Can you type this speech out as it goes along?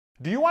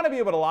Do you want to be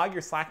able to log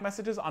your Slack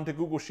messages onto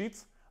Google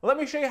Sheets? Let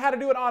me show you how to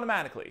do it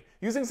automatically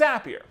using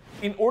Zapier.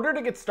 In order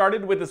to get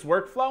started with this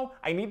workflow,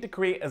 I need to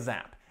create a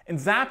Zap. In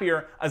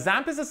Zapier, a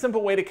Zap is a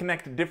simple way to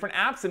connect different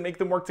apps and make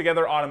them work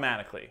together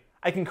automatically.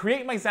 I can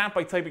create my Zap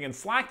by typing in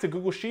Slack to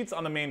Google Sheets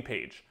on the main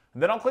page.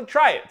 Then I'll click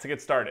Try It to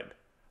get started.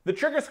 The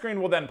trigger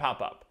screen will then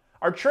pop up.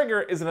 Our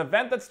trigger is an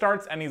event that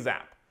starts any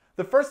Zap.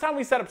 The first time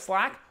we set up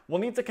Slack, we'll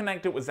need to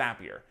connect it with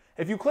Zapier.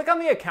 If you click on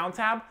the Account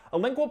tab, a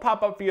link will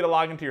pop up for you to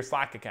log into your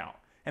Slack account.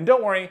 And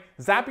don't worry,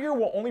 Zapier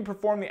will only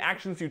perform the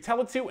actions you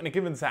tell it to in a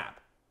given Zap.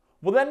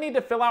 We'll then need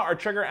to fill out our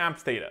trigger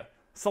app's data.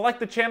 Select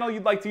the channel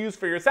you'd like to use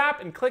for your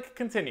Zap and click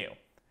Continue.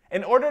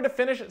 In order to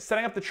finish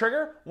setting up the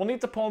trigger, we'll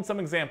need to pull in some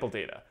example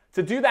data.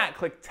 To do that,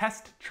 click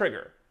Test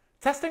Trigger.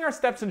 Testing our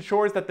steps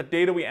ensures that the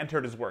data we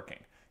entered is working.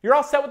 You're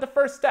all set with the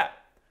first step.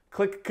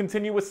 Click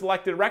Continue with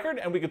selected record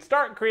and we could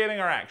start creating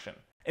our action.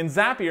 In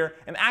Zapier,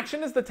 an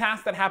action is the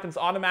task that happens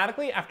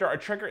automatically after our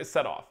trigger is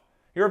set off.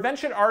 Your event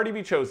should already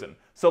be chosen,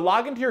 so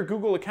log into your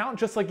Google account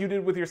just like you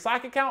did with your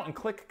Slack account and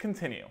click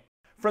Continue.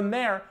 From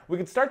there, we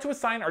can start to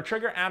assign our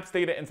trigger apps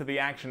data into the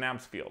Action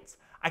Apps fields.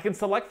 I can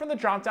select from the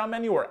drop-down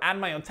menu or add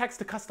my own text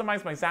to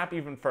customize my Zap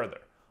even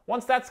further.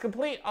 Once that's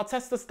complete, I'll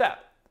test the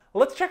step.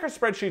 Let's check our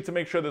spreadsheet to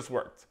make sure this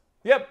worked.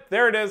 Yep,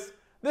 there it is.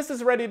 This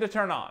is ready to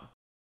turn on.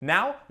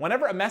 Now,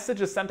 whenever a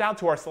message is sent out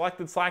to our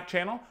selected Slack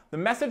channel, the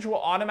message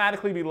will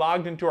automatically be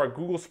logged into our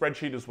Google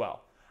spreadsheet as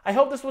well. I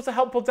hope this was a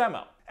helpful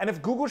demo. And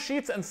if Google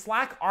Sheets and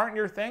Slack aren't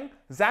your thing,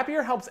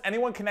 Zapier helps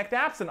anyone connect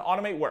apps and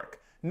automate work.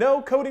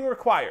 No coding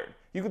required.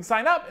 You can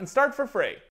sign up and start for free.